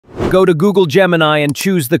Go to Google Gemini and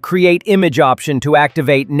choose the Create Image option to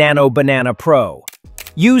activate Nano Banana Pro.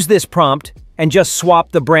 Use this prompt and just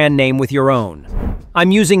swap the brand name with your own.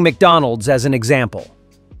 I'm using McDonald's as an example.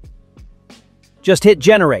 Just hit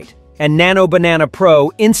Generate, and Nano Banana Pro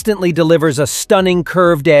instantly delivers a stunning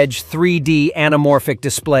curved-edge 3D anamorphic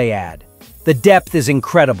display ad. The depth is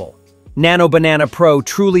incredible. Nano Banana Pro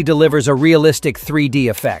truly delivers a realistic 3D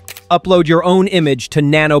effect. Upload your own image to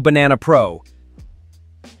Nano Banana Pro.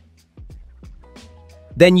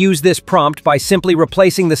 Then use this prompt by simply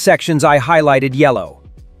replacing the sections I highlighted yellow.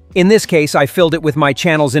 In this case, I filled it with my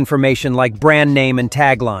channel's information like brand name and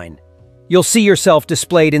tagline. You'll see yourself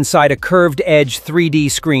displayed inside a curved-edge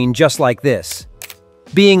 3D screen just like this.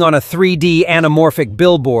 Being on a 3D anamorphic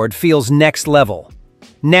billboard feels next level.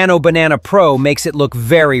 Nano Banana Pro makes it look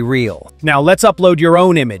very real. Now let's upload your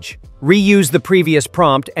own image. Reuse the previous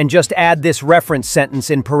prompt and just add this reference sentence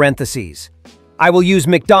in parentheses. I will use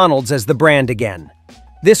McDonald's as the brand again.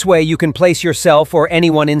 This way you can place yourself or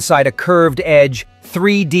anyone inside a curved-edge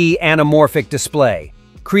 3D anamorphic display,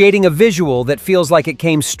 creating a visual that feels like it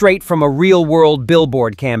came straight from a real-world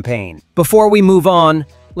billboard campaign. Before we move on,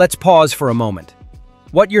 let's pause for a moment.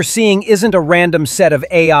 What you're seeing isn't a random set of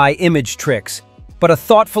AI image tricks, but a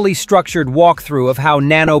thoughtfully structured walkthrough of how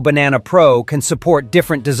Nano Banana Pro can support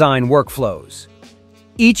different design workflows.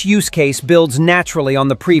 Each use case builds naturally on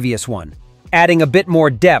the previous one, adding a bit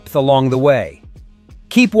more depth along the way.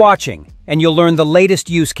 Keep watching, and you'll learn the latest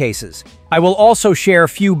use cases. I will also share a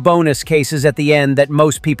few bonus cases at the end that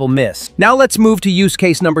most people miss. Now let's move to use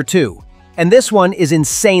case number 2, and this one is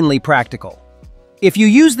insanely practical. If you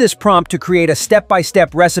use this prompt to create a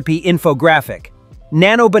step-by-step recipe infographic,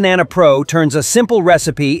 Nano Banana Pro turns a simple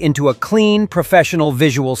recipe into a clean, professional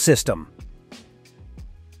visual system.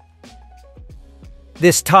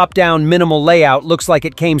 This top-down minimal layout looks like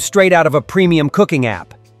it came straight out of a premium cooking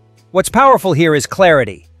app. What's powerful here is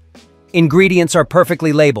clarity. Ingredients are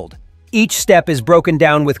perfectly labeled. Each step is broken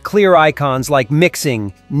down with clear icons like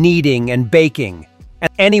mixing, kneading, and baking. And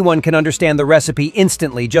anyone can understand the recipe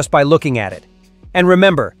instantly just by looking at it. And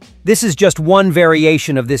remember, this is just one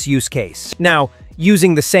variation of this use case. Now,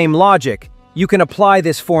 using the same logic, you can apply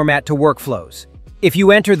this format to workflows. If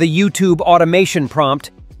you enter the YouTube automation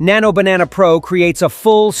prompt, Nano Banana Pro creates a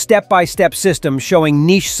full step-by-step system showing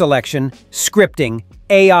niche selection, scripting,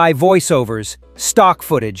 AI voiceovers, stock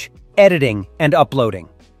footage, editing, and uploading.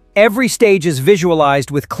 Every stage is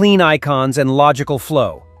visualized with clean icons and logical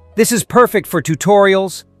flow. This is perfect for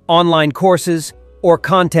tutorials, online courses, or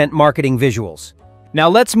content marketing visuals. Now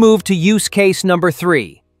let's move to use case number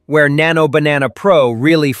 3, where Nano Banana Pro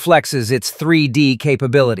really flexes its 3D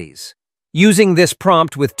capabilities. Using this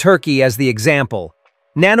prompt with Turkey as the example,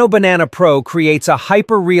 Nano Banana Pro creates a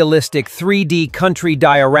hyper-realistic 3D country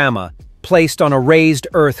diorama placed on a raised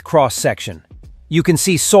earth cross-section. You can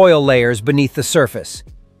see soil layers beneath the surface,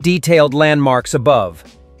 detailed landmarks above,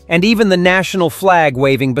 and even the national flag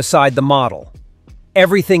waving beside the model.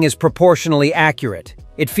 Everything is proportionally accurate.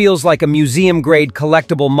 It feels like a museum-grade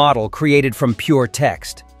collectible model created from pure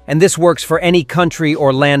text. And this works for any country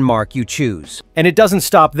or landmark you choose. And it doesn't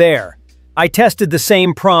stop there. I tested the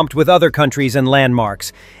same prompt with other countries and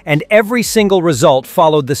landmarks, and every single result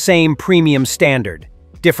followed the same premium standard.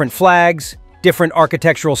 Different flags, different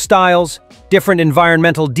architectural styles, different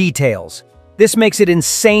environmental details. This makes it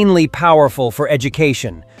insanely powerful for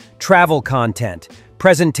education, travel content,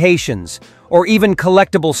 presentations, or even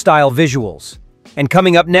collectible-style visuals. And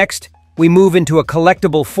coming up next, we move into a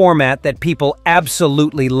collectible format that people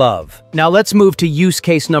absolutely love. Now let's move to use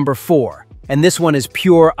case number 4, and this one is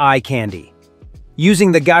pure eye candy.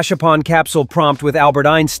 Using the Gashapon capsule prompt with Albert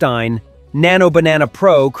Einstein, Nano Banana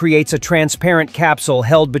Pro creates a transparent capsule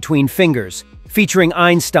held between fingers, featuring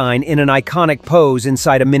Einstein in an iconic pose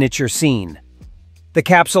inside a miniature scene. The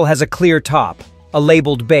capsule has a clear top, a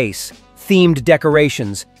labeled base, themed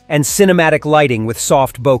decorations, and cinematic lighting with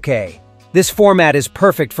soft bokeh. This format is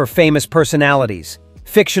perfect for famous personalities,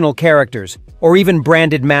 fictional characters, or even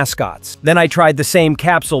branded mascots. Then I tried the same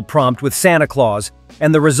capsule prompt with Santa Claus,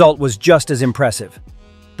 and the result was just as impressive.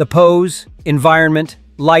 The pose, environment,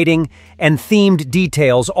 lighting, and themed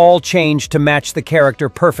details all changed to match the character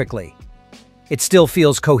perfectly. It still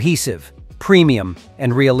feels cohesive, premium,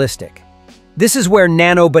 and realistic. This is where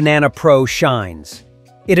Nano Banana Pro shines.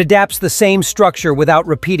 It adapts the same structure without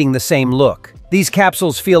repeating the same look. These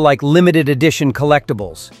capsules feel like limited edition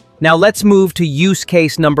collectibles. Now let's move to use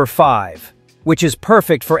case number 5, which is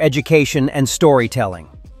perfect for education and storytelling.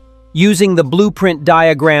 Using the blueprint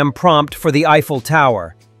diagram prompt for the Eiffel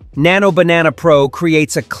Tower, Nano Banana Pro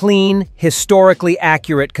creates a clean, historically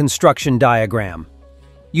accurate construction diagram.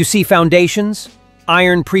 You see foundations,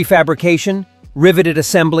 iron prefabrication, riveted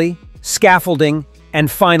assembly, scaffolding, and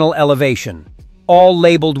final elevation, all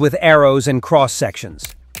labeled with arrows and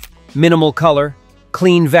cross-sections. Minimal color,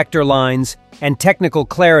 clean vector lines, and technical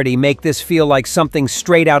clarity make this feel like something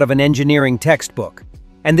straight out of an engineering textbook.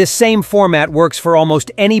 And this same format works for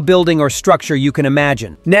almost any building or structure you can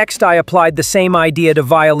imagine. Next, I applied the same idea to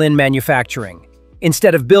violin manufacturing.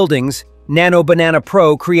 Instead of buildings, Nano Banana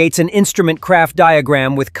Pro creates an instrument craft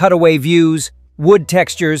diagram with cutaway views, wood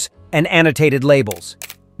textures, and annotated labels.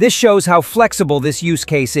 This shows how flexible this use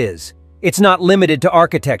case is. It's not limited to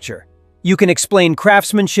architecture. You can explain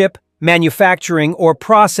craftsmanship, manufacturing, or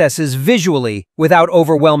processes visually without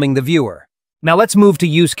overwhelming the viewer. Now let's move to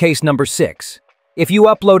use case number 6. If you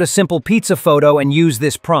upload a simple pizza photo and use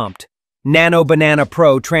this prompt, Nano Banana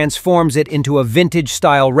Pro transforms it into a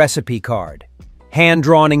vintage-style recipe card.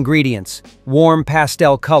 Hand-drawn ingredients, warm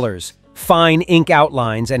pastel colors, fine ink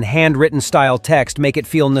outlines, and handwritten style text make it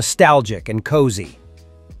feel nostalgic and cozy.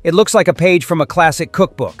 It looks like a page from a classic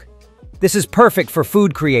cookbook. This is perfect for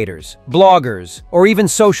food creators, bloggers, or even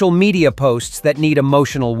social media posts that need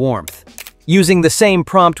emotional warmth. Using the same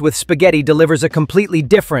prompt with spaghetti delivers a completely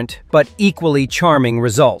different, but equally charming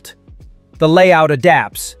result. The layout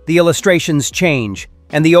adapts, the illustrations change,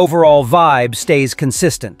 and the overall vibe stays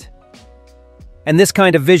consistent. And this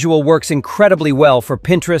kind of visual works incredibly well for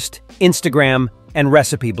Pinterest, Instagram, and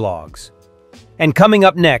recipe blogs. And coming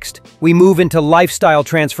up next, we move into lifestyle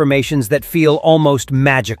transformations that feel almost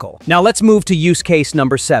magical. Now let's move to use case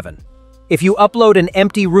number 7. If you upload an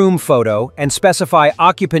empty room photo and specify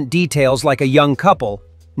occupant details like a young couple,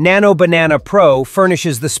 Nano Banana Pro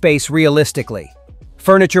furnishes the space realistically.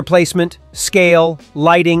 Furniture placement, scale,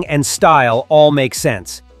 lighting, and style all make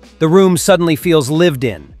sense. The room suddenly feels lived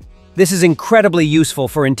in. This is incredibly useful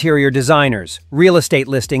for interior designers, real estate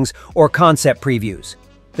listings, or concept previews.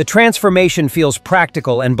 The transformation feels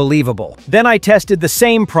practical and believable. Then I tested the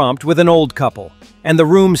same prompt with an old couple, and the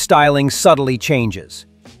room styling subtly changes.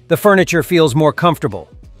 The furniture feels more comfortable,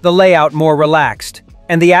 the layout more relaxed,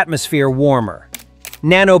 and the atmosphere warmer.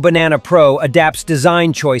 Nano Banana Pro adapts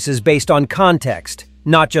design choices based on context,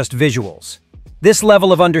 not just visuals. This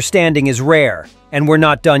level of understanding is rare, and we're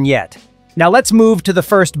not done yet. Now let's move to the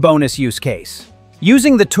first bonus use case.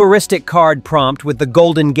 Using the touristic card prompt with the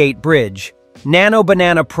Golden Gate Bridge, Nano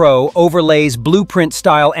Banana Pro overlays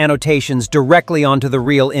blueprint-style annotations directly onto the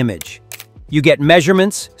real image. You get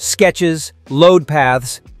measurements, sketches, load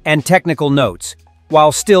paths, and technical notes,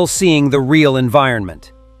 while still seeing the real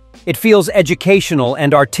environment. It feels educational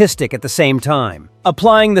and artistic at the same time.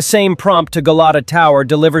 Applying the same prompt to Galata Tower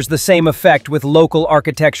delivers the same effect with local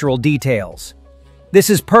architectural details. This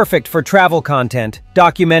is perfect for travel content,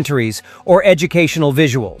 documentaries, or educational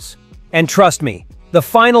visuals. And trust me, the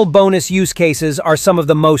final bonus use cases are some of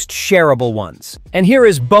the most shareable ones. And here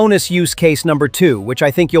is bonus use case number 2, which I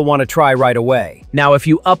think you'll want to try right away. Now, if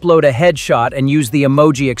you upload a headshot and use the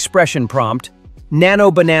emoji expression prompt, Nano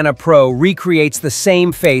Banana Pro recreates the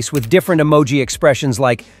same face with different emoji expressions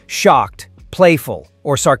like shocked, playful,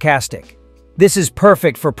 or sarcastic. This is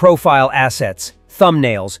perfect for profile assets,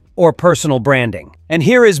 thumbnails, or personal branding. And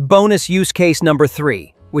here is bonus use case number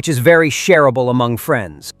 3, which is very shareable among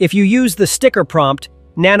friends. If you use the sticker prompt,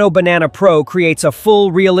 Nano Banana Pro creates a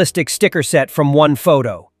full realistic sticker set from one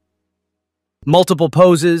photo. Multiple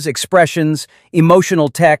poses, expressions, emotional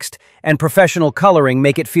text, and professional coloring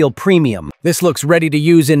make it feel premium. This looks ready to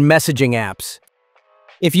use in messaging apps.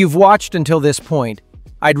 If you've watched until this point,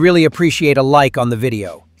 I'd really appreciate a like on the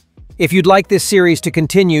video. If you'd like this series to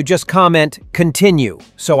continue, just comment "continue"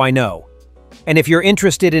 so I know. And if you're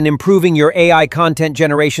interested in improving your AI content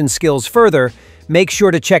generation skills further, make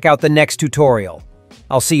sure to check out the next tutorial.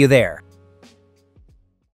 I'll see you there.